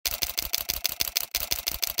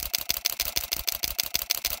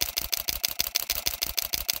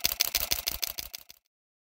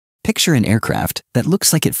Picture an aircraft that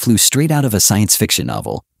looks like it flew straight out of a science fiction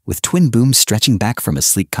novel, with twin booms stretching back from a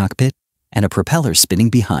sleek cockpit and a propeller spinning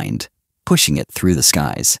behind, pushing it through the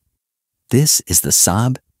skies. This is the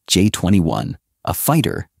Saab J-21, a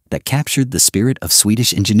fighter that captured the spirit of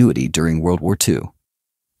Swedish ingenuity during World War II.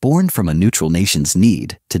 Born from a neutral nation's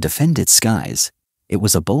need to defend its skies, it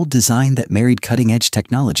was a bold design that married cutting-edge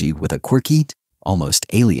technology with a quirky, almost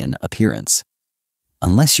alien appearance.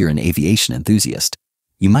 Unless you're an aviation enthusiast,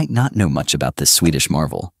 you might not know much about this Swedish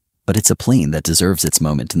marvel, but it's a plane that deserves its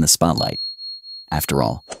moment in the spotlight. After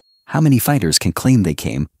all, how many fighters can claim they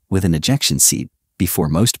came with an ejection seat before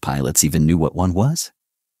most pilots even knew what one was?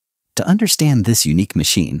 To understand this unique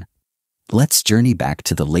machine, let's journey back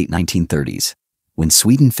to the late 1930s, when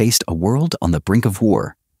Sweden faced a world on the brink of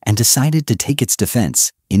war and decided to take its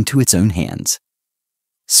defense into its own hands.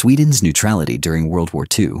 Sweden's neutrality during World War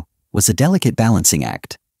II was a delicate balancing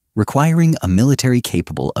act, requiring a military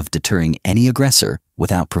capable of deterring any aggressor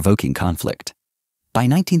without provoking conflict. By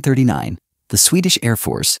 1939, the Swedish Air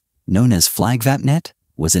Force, known as Flygvapnet,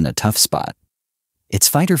 was in a tough spot. Its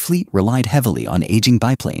fighter fleet relied heavily on aging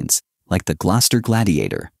biplanes, like the Gloucester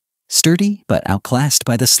Gladiator, sturdy but outclassed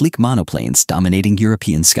by the sleek monoplanes dominating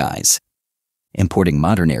European skies. Importing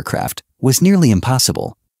modern aircraft was nearly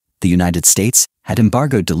impossible. The United States had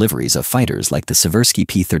embargoed deliveries of fighters like the Seversky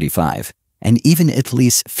P-35, and even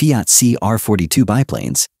Italy's Fiat CR-42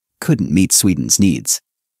 biplanes couldn't meet Sweden's needs.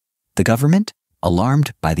 The government,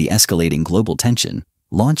 alarmed by the escalating global tension,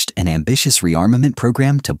 launched an ambitious rearmament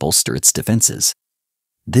program to bolster its defenses.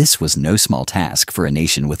 This was no small task for a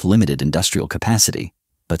nation with limited industrial capacity,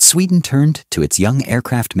 but Sweden turned to its young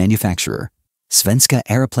aircraft manufacturer, Svenska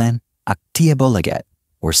Aeroplan Aktiebolaget,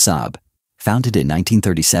 or Saab, founded in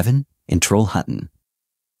 1937 in Trollhättan.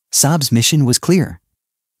 Saab's mission was clear: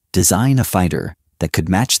 design a fighter that could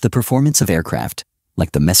match the performance of aircraft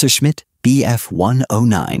like the Messerschmitt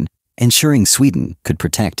Bf-109, ensuring Sweden could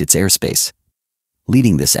protect its airspace.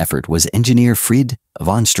 Leading this effort was engineer Frid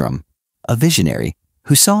Vanström, a visionary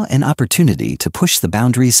who saw an opportunity to push the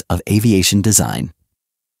boundaries of aviation design.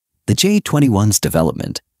 The J-21's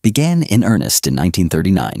development began in earnest in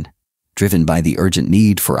 1939, driven by the urgent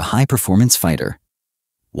need for a high-performance fighter.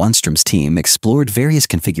 Vanström's team explored various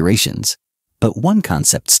configurations, but one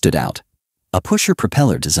concept stood out: a pusher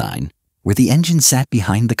propeller design, where the engine sat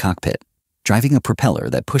behind the cockpit, driving a propeller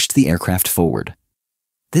that pushed the aircraft forward.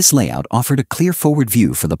 This layout offered a clear forward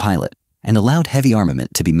view for the pilot and allowed heavy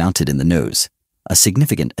armament to be mounted in the nose, a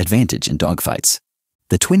significant advantage in dogfights.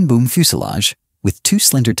 The twin-boom fuselage, with two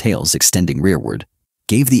slender tails extending rearward,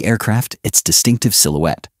 gave the aircraft its distinctive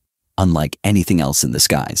silhouette, unlike anything else in the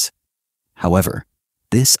skies. However,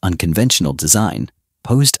 this unconventional design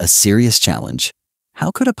posed a serious challenge. How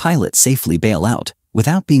could a pilot safely bail out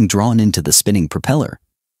without being drawn into the spinning propeller?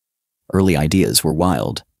 Early ideas were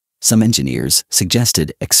wild. Some engineers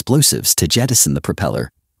suggested explosives to jettison the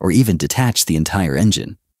propeller or even detach the entire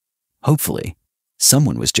engine. Hopefully,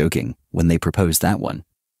 someone was joking when they proposed that one.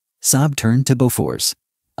 Saab turned to Bofors,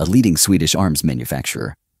 a leading Swedish arms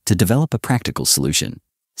manufacturer, to develop a practical solution,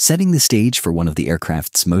 setting the stage for one of the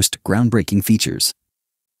aircraft's most groundbreaking features.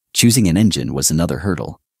 Choosing an engine was another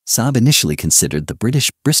hurdle. Saab initially considered the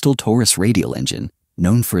British Bristol Taurus radial engine,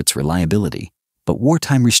 known for its reliability, but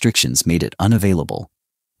wartime restrictions made it unavailable.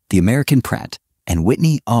 The American Pratt and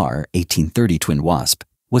Whitney R1830 Twin Wasp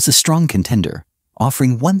was a strong contender,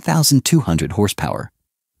 offering 1,200 horsepower.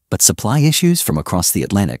 But supply issues from across the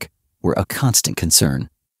Atlantic were a constant concern.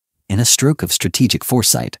 In a stroke of strategic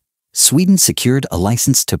foresight, Sweden secured a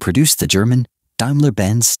license to produce the German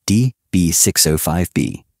Daimler-Benz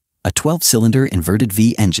DB605B, a 12-cylinder inverted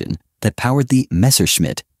V engine that powered the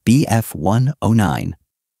Messerschmitt Bf-109.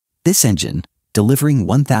 This engine, delivering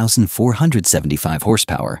 1,475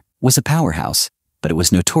 horsepower, was a powerhouse, but it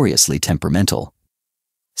was notoriously temperamental.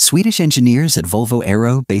 Swedish engineers at Volvo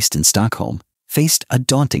Aero, based in Stockholm, faced a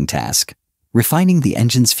daunting task: refining the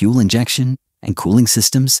engine's fuel injection and cooling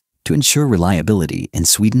systems to ensure reliability in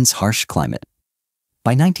Sweden's harsh climate.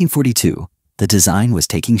 By 1942, the design was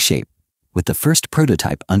taking shape, with the first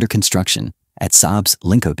prototype under construction at Saab's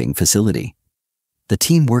Linköping facility. The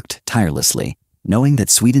team worked tirelessly, knowing that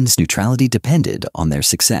Sweden's neutrality depended on their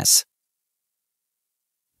success.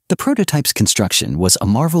 The prototype's construction was a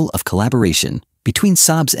marvel of collaboration between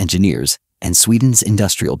Saab's engineers and Sweden's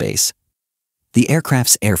industrial base. The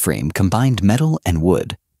aircraft's airframe combined metal and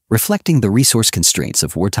wood, reflecting the resource constraints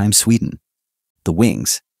of wartime Sweden. The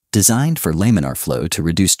wings, designed for laminar flow to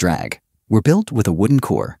reduce drag, were built with a wooden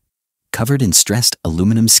core, covered in stressed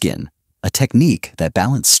aluminum skin, a technique that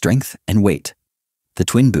balanced strength and weight. The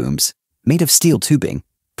twin booms, made of steel tubing,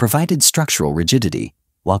 provided structural rigidity,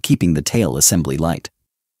 while keeping the tail assembly light.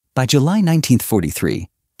 By July 1943,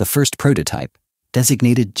 the first prototype,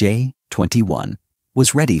 designated J-21,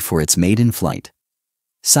 was ready for its maiden flight.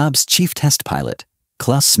 Saab's chief test pilot,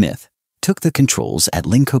 Klaus Smith, took the controls at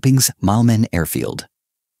Linköping's Malmen airfield.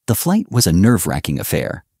 The flight was a nerve-wracking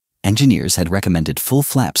affair. Engineers had recommended full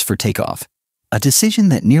flaps for takeoff, a decision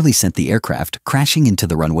that nearly sent the aircraft crashing into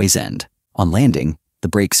the runway's end. On landing, the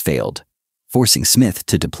brakes failed, forcing Smith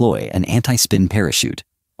to deploy an anti-spin parachute,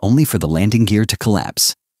 only for the landing gear to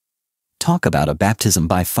collapse. Talk about a baptism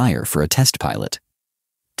by fire for a test pilot.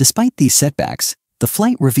 Despite these setbacks, the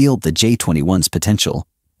flight revealed the J-21's potential,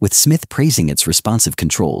 with Smith praising its responsive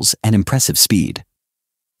controls and impressive speed.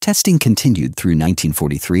 Testing continued through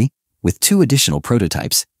 1943, with 2 additional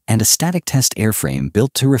prototypes and a static test airframe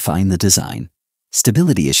built to refine the design.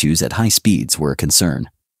 Stability issues at high speeds were a concern,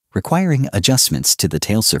 requiring adjustments to the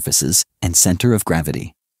tail surfaces and center of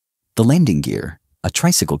gravity. The landing gear, a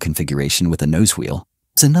tricycle configuration with a nose wheel,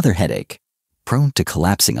 was another headache, prone to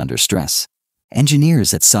collapsing under stress.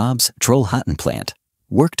 Engineers at Saab's Trollhättan plant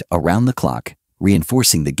worked around the clock,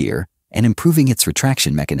 reinforcing the gear and improving its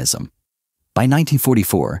retraction mechanism. By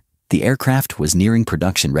 1944, the aircraft was nearing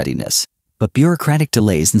production readiness, but bureaucratic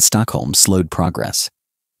delays in Stockholm slowed progress.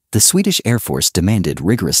 The Swedish Air Force demanded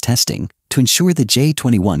rigorous testing to ensure the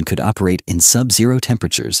J-21 could operate in sub-zero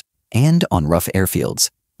temperatures and on rough airfields,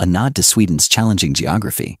 a nod to Sweden's challenging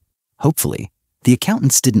geography. Hopefully, the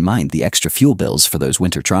accountants didn't mind the extra fuel bills for those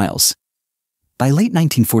winter trials. By late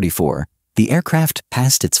 1944, the aircraft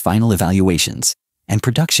passed its final evaluations, and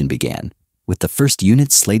production began, with the first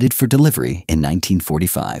units slated for delivery in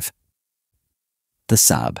 1945. The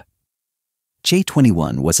Saab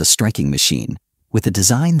J-21 was a striking machine, with a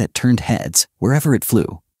design that turned heads wherever it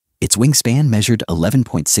flew. Its wingspan measured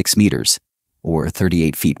 11.6 meters, or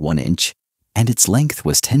 38 feet 1 inch, and its length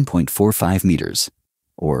was 10.45 meters,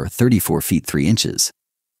 or 34 feet 3 inches.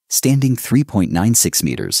 Standing 3.96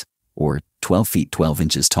 meters, or 12 feet 12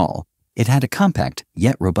 inches tall, it had a compact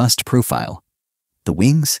yet robust profile. The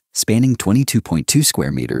wings, spanning 22.2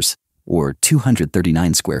 square meters, or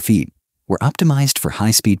 239 square feet, were optimized for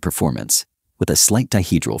high-speed performance, with a slight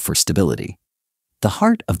dihedral for stability. The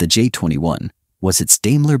heart of the J-21 was its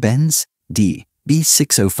Daimler-Benz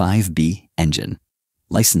DB605B engine.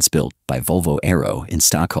 License-built by Volvo Aero in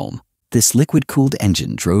Stockholm, this liquid-cooled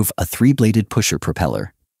engine drove a 3-bladed pusher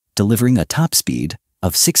propeller, delivering a top speed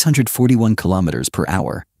of 641 kilometers per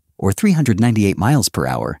hour, or 398 miles per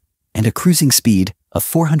hour, and a cruising speed of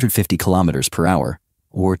 450 kilometers per hour,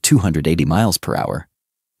 or 280 miles per hour.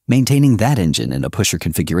 Maintaining that engine in a pusher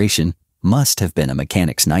configuration must have been a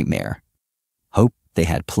mechanic's nightmare. Hope they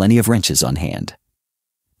had plenty of wrenches on hand.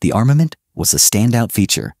 The armament was a standout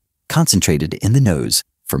feature, concentrated in the nose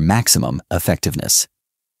for maximum effectiveness.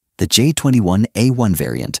 The J-21A1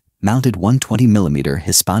 variant mounted 120mm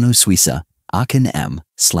Hispano-Suiza Aachen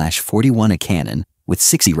M/41 cannon with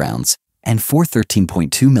 60 rounds and 4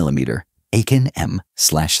 13.2mm Aachen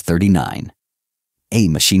M/39 A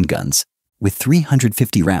machine guns with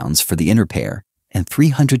 350 rounds for the inner pair and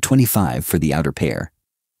 325 for the outer pair.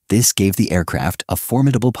 This gave the aircraft a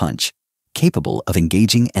formidable punch, capable of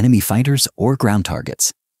engaging enemy fighters or ground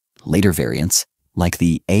targets. Later variants, like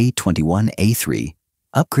the A-21A3,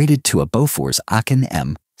 upgraded to a Bofors Aachen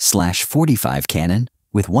M/45 cannon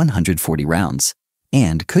with 140 rounds,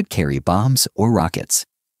 and could carry bombs or rockets,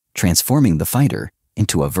 transforming the fighter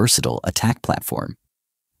into a versatile attack platform.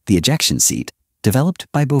 The ejection seat, developed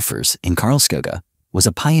by Bofors in Karlskoga, was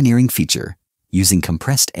a pioneering feature, using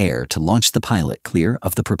compressed air to launch the pilot clear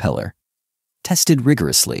of the propeller. Tested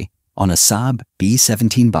rigorously on a Saab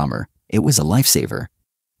B-17 bomber, it was a lifesaver,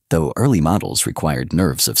 though early models required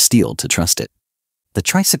nerves of steel to trust it. The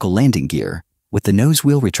tricycle landing gear, with the nose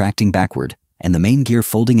wheel retracting backward and the main gear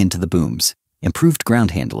folding into the booms, improved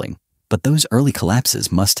ground handling, but those early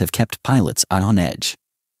collapses must have kept pilots on edge.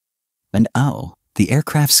 And the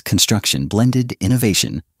aircraft's construction blended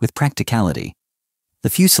innovation with practicality. The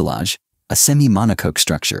fuselage, a semi-monocoque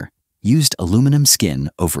structure, used aluminum skin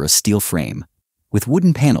over a steel frame, with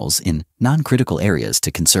wooden panels in non-critical areas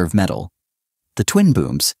to conserve metal. The twin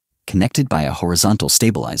booms, connected by a horizontal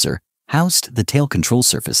stabilizer, housed the tail control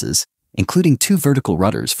surfaces, including 2 vertical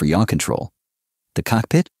rudders for yaw control. The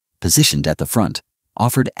cockpit, positioned at the front,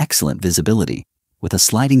 offered excellent visibility, with a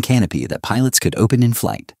sliding canopy that pilots could open in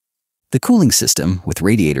flight. The cooling system, with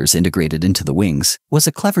radiators integrated into the wings, was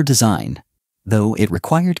a clever design, though it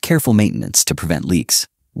required careful maintenance to prevent leaks.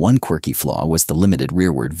 One quirky flaw was the limited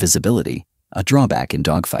rearward visibility, a drawback in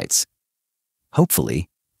dogfights. Hopefully,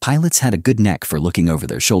 pilots had a good neck for looking over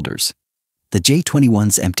their shoulders. The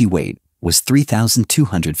J-21's empty weight was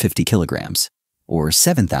 3,250 kilograms, or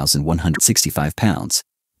 7,165 pounds,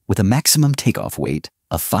 with a maximum takeoff weight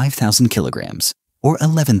of 5,000 kilograms, or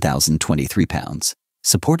 11,023 pounds,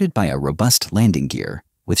 supported by a robust landing gear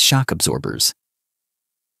with shock absorbers.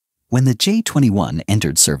 When the J-21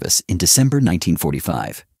 entered service in December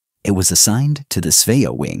 1945, it was assigned to the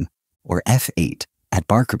Svea Wing, or F-8, at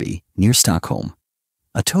Barkarby, near Stockholm.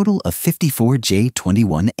 A total of 54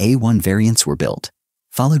 J-21A1 variants were built,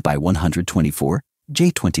 followed by 124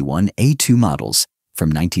 J-21A2 models from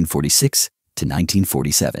 1946 to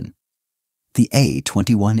 1947. The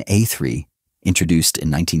A-21A3, introduced in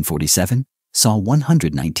 1947, saw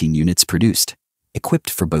 119 units produced, equipped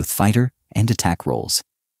for both fighter and attack roles.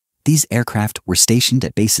 These aircraft were stationed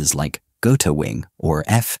at bases like Gotha Wing, or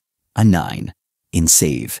F-9, in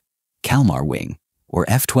Save, Kalmar Wing, or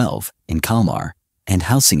F-12, in Kalmar, and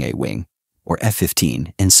Hälsinge Wing, or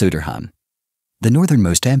F-15, in Söderhamn. The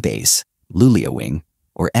northernmost base, Luleå Wing,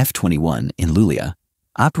 or F-21 in Luleå,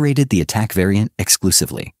 operated the attack variant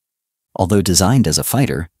exclusively. Although designed as a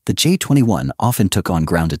fighter, the J-21 often took on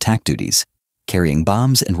ground attack duties, carrying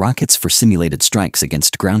bombs and rockets for simulated strikes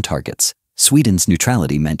against ground targets. Sweden's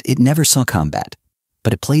neutrality meant it never saw combat,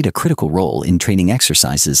 but it played a critical role in training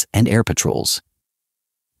exercises and air patrols.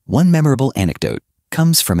 One memorable anecdote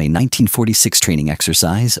comes from a 1946 training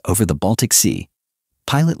exercise over the Baltic Sea.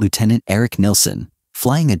 Pilot Lieutenant Eric Nilsson,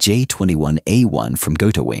 flying a J-21A1 from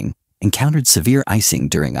Gotha Wing, encountered severe icing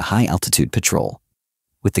during a high-altitude patrol.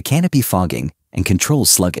 With the canopy fogging and controls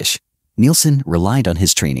sluggish, Nilsson relied on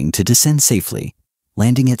his training to descend safely,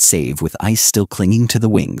 landing at Save with ice still clinging to the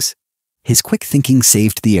wings. His quick thinking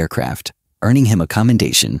saved the aircraft, earning him a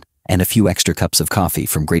commendation and a few extra cups of coffee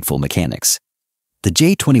from grateful mechanics. The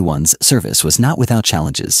J-21's service was not without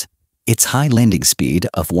challenges. Its high landing speed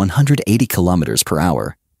of 180 kilometers per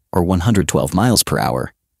hour, or 112 miles per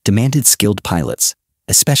hour, demanded skilled pilots,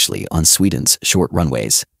 especially on Sweden's short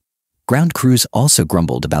runways. Ground crews also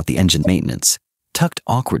grumbled about the engine maintenance, tucked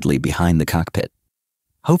awkwardly behind the cockpit.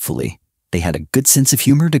 Hopefully, they had a good sense of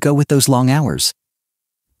humor to go with those long hours.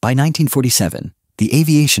 By 1947, the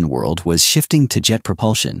aviation world was shifting to jet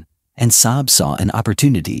propulsion, and Saab saw an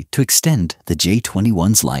opportunity to extend the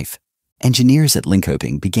J-21's life. Engineers at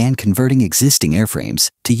Linköping began converting existing airframes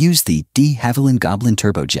to use the de Havilland Goblin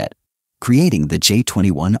turbojet, creating the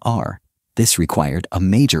J-21R. This required a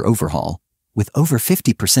major overhaul, with over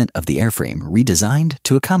 50% of the airframe redesigned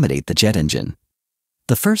to accommodate the jet engine.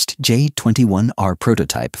 The first J-21R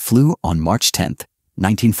prototype flew on March 10,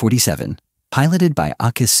 1947, piloted by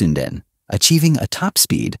Åke Sundén, achieving a top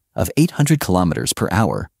speed of 800 kilometers per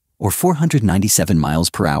hour, or 497 miles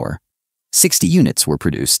per hour. 60 units were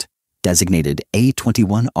produced, designated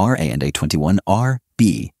A-21RA and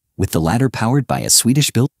A-21RB, with the latter powered by a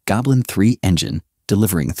Swedish-built Goblin 3 engine,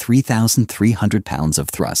 delivering 3,300 pounds of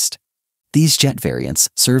thrust. These jet variants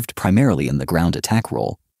served primarily in the ground attack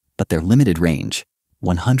role, but their limited range,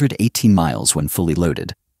 118 miles when fully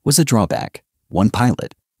loaded, was a drawback. One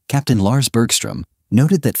pilot, Captain Lars Bergström,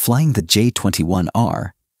 noted that flying the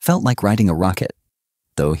J-21R felt like riding a rocket,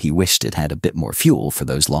 though he wished it had a bit more fuel for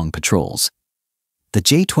those long patrols. The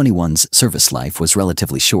J-21's service life was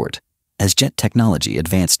relatively short, as jet technology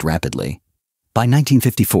advanced rapidly. By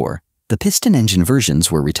 1954, the piston engine versions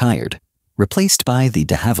were retired, replaced by the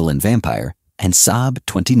de Havilland Vampire and Saab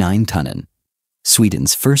 29-Tunnen,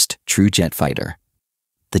 Sweden's first true jet fighter.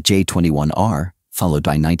 The J-21R followed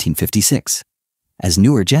by 1956. As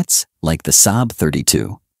newer jets, like the Saab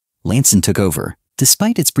 32, Lansen took over.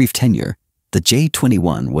 Despite its brief tenure, the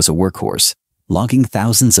J-21 was a workhorse, logging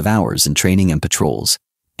thousands of hours in training and patrols,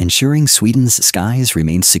 ensuring Sweden's skies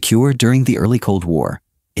remained secure during the early Cold War.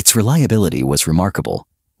 Its reliability was remarkable,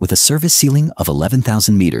 with a service ceiling of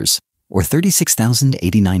 11,000 meters, or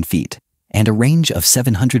 36,089 feet, and a range of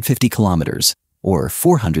 750 kilometers, or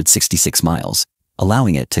 466 miles,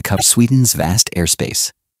 allowing it to cover Sweden's vast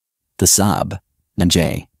airspace. The Saab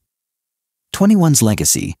J-21's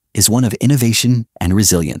legacy is one of innovation and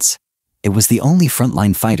resilience. It was the only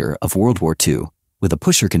frontline fighter of World War II, with a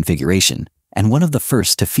pusher configuration, and one of the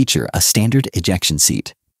first to feature a standard ejection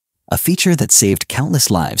seat, a feature that saved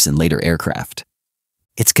countless lives in later aircraft.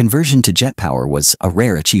 Its conversion to jet power was a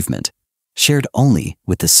rare achievement, shared only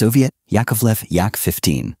with the Soviet Yakovlev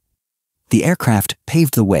Yak-15. The aircraft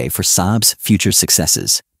paved the way for Saab's future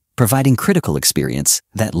successes, providing critical experience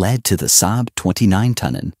that led to the Saab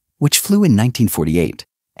 29-Tunnen, which flew in 1948,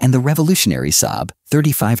 and the revolutionary Saab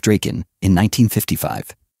 35 Draken in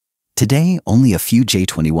 1955. Today, only a few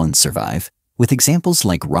J-21s survive, with examples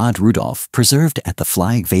like Rod Rudolph preserved at the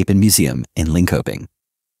Flygvapen Museum in Linköping.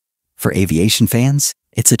 For aviation fans,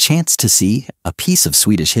 it's a chance to see a piece of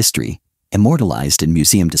Swedish history immortalized in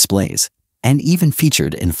museum displays. and even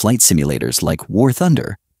featured in flight simulators like War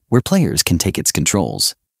Thunder, where players can take its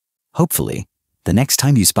controls. Hopefully, the next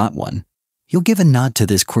time you spot one, you'll give a nod to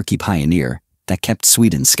this quirky pioneer that kept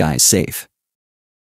Sweden's skies safe.